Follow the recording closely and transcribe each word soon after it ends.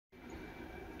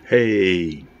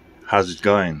Hey, how's it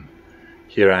going?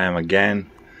 Here I am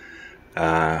again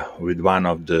with one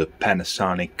of the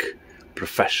Panasonic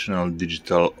professional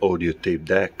digital audio tape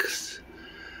decks,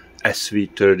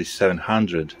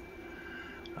 SV-3700.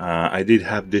 I did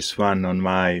have this one on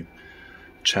my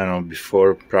channel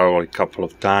before, probably a couple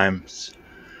of times,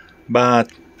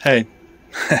 but hey,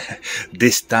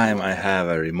 this time I have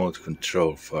a remote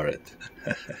control for it.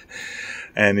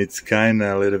 And it's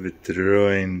kinda a little bit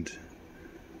ruined,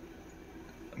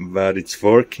 but it's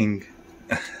working.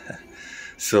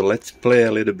 So let's play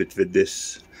a little bit with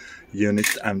this unit.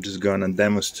 I'm just gonna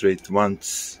demonstrate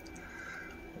once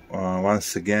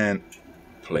again.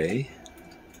 Play.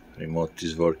 Remote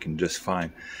is working just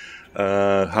fine.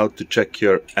 How to check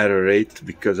your error rate,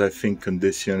 because I think on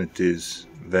this unit is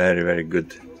very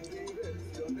good.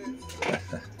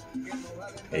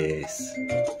 Yes.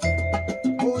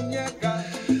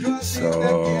 So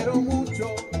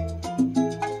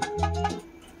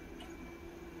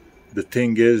the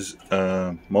thing is,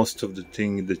 most of the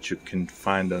thing that you can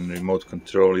find on remote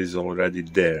control is already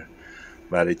there,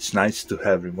 but it's nice to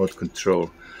have remote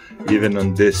control even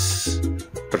on this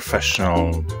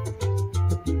professional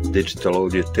digital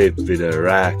audio tape with a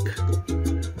rack.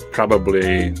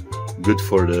 Probably good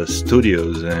for the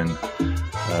studios and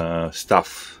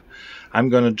stuff. I'm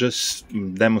gonna just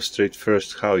demonstrate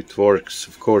first how it works.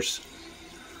 Of course,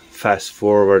 fast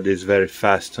forward is very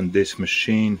fast on this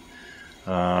machine.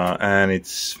 And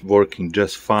it's working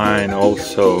just fine.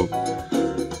 Also,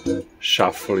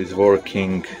 shuffle is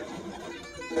working.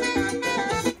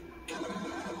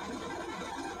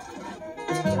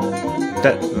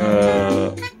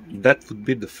 That would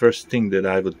be the first thing that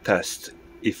I would test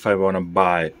if I want to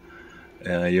buy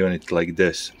a unit like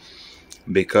this,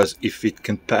 because if it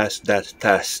can pass that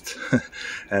test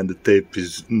and the tape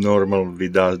is normal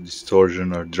without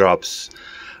distortion or drops,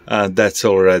 that's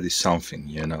already something,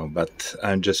 you know. But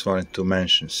I just wanted to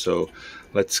mention, so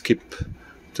let's skip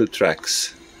 2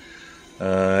 tracks.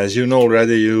 As you know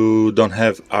already, you don't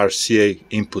have RCA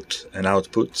input and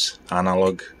outputs,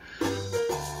 analog.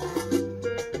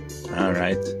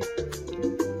 Alright,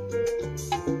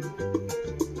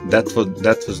 that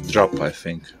was drop, I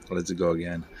think. Let's go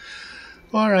again.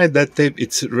 Alright, that tape,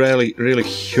 it's really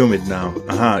humid now.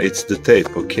 It's the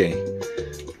tape, okay.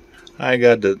 I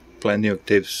got plenty of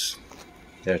tapes.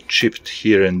 They're chipped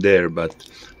here and there, but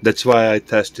that's why I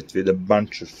tested with a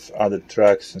bunch of other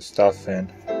tracks and stuff,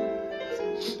 and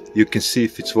you can see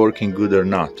if it's working good or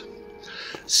not.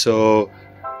 So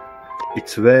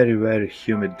it's very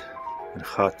humid and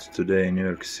hot today in New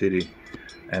York City,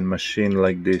 and machine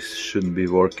like this shouldn't be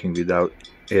working without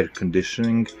air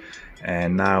conditioning,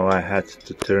 and now I had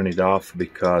to turn it off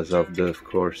because of the, of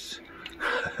course,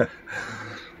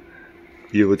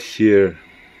 you would hear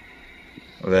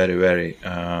very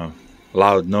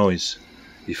loud noise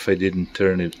if I didn't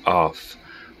turn it off.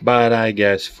 But I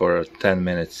guess for 10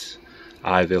 minutes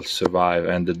I will survive,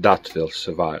 and the dot will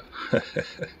survive.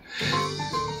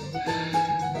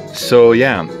 So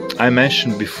yeah, I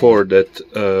mentioned before that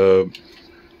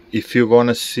if you want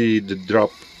to see the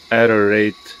drop error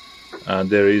rate,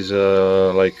 there is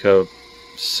like a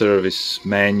service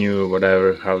menu,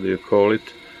 whatever, how do you call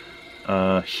it,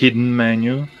 hidden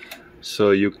menu.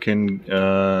 So you can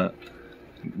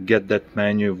get that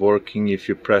menu working if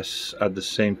you press at the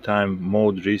same time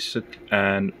mode reset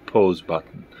and pause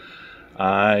button.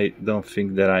 I don't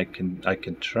think that I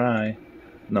can try.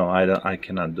 No, I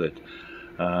cannot do it.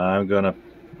 I'm gonna,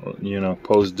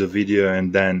 pause the video,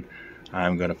 and then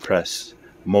I'm gonna press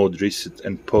mode reset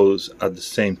and pause at the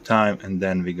same time, and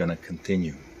then we're gonna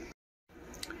continue.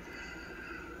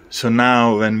 So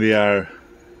now when we are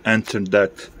entered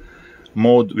that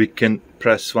mode, we can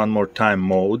press one more time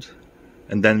mode,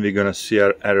 and then we're gonna see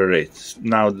our error rates.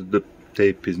 Now the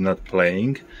tape is not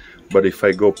playing, but if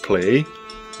I go play,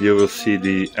 you will see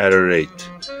the error rate.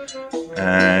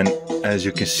 And as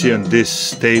you can see on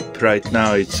this tape right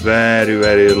now, it's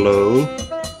very low.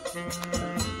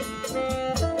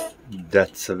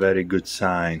 That's a very good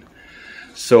sign.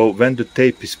 So when the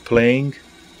tape is playing,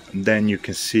 then you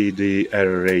can see the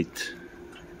error rate.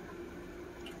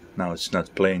 Now it's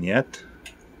not playing yet.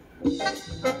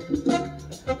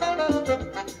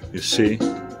 You see,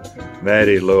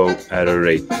 very low error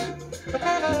rate.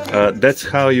 That's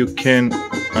how you can,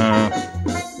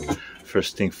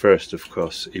 first thing first, of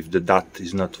course, if the dot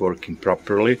is not working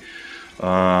properly,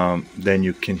 then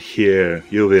you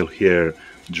will hear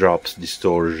drops,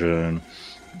 distortion,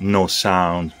 no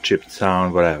sound, chipped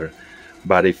sound, whatever.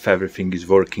 But if everything is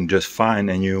working just fine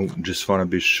and you just want to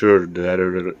be sure the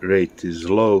error rate is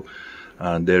low,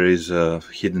 there is a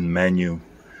hidden menu,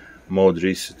 mode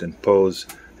reset and pause,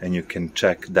 and you can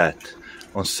check that.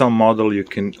 On some model you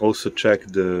can also check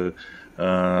the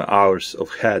hours of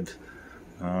head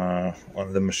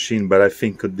on the machine, but I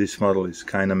think this model is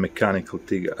kind of mechanical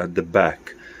thing at the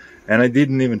back, and I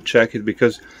didn't even check it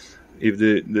because if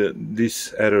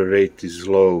this error rate is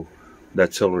low,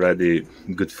 that's already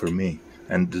good for me,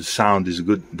 and the sound is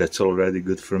good, that's already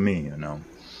good for me, you know.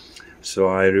 So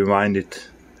I rewind it,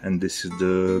 and this is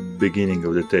the beginning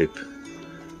of the tape.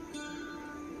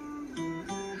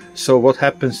 So what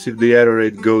happens if the error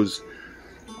rate goes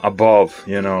above,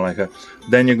 you know, like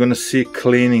then you're gonna see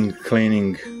cleaning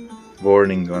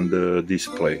warning on the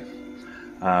display,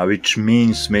 which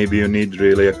means maybe you need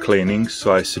really a cleaning.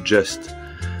 So I suggest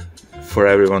for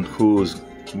everyone who's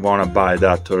wanna buy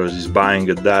that or is buying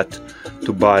that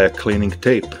to buy a cleaning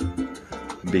tape,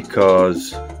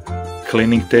 because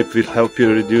cleaning tape will help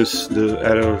you reduce the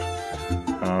error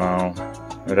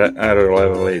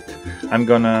level 8. I'm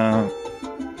gonna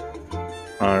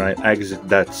exit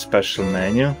that special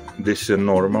menu. This is a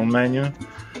normal menu,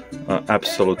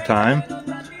 absolute time.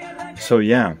 So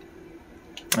yeah,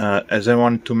 as I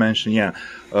wanted to mention, yeah,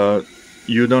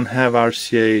 you don't have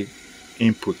RCA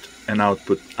input and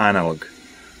output analog.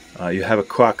 You have a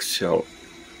coaxial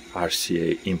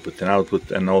RCA input and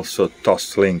output, and also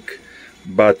Toslink,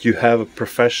 but you have a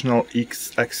professional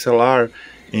XLR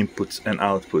inputs and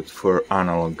output for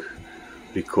analog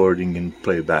recording and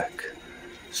playback.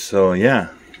 So yeah,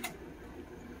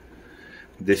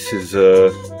 this is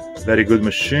a very good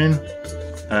machine,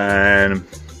 and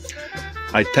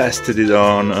I tested it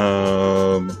on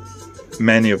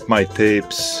many of my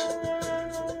tapes.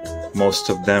 Most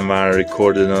of them are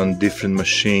recorded on different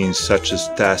machines such as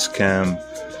Tascam,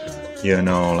 you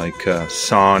know, like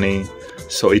Sony,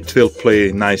 so it will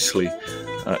play nicely.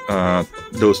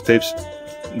 Those tapes,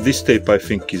 this tape I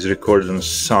think is recorded on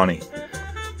Sony.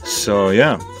 So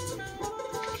yeah,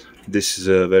 this is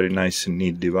a very nice and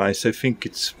neat device. I think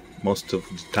it's most of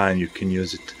the time you can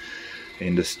use it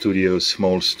in the studios,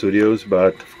 small studios,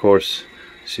 but of course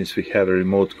since we have a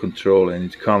remote control and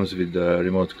it comes with a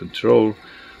remote control,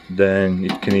 then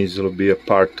it can easily be a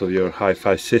part of your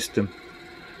HiFi system.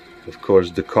 Of course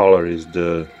the color is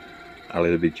a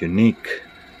little bit unique,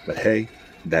 but hey,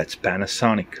 that's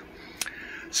Panasonic.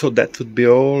 So that would be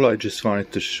all. I just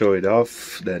wanted to show it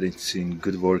off, that it's in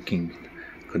good working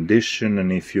condition.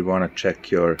 And if you want to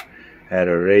check your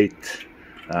error rate,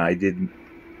 I did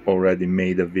already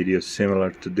made a video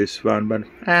similar to this one, but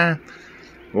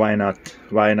why not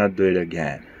do it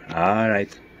again?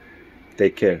 Alright,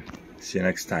 take care, see you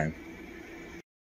next time.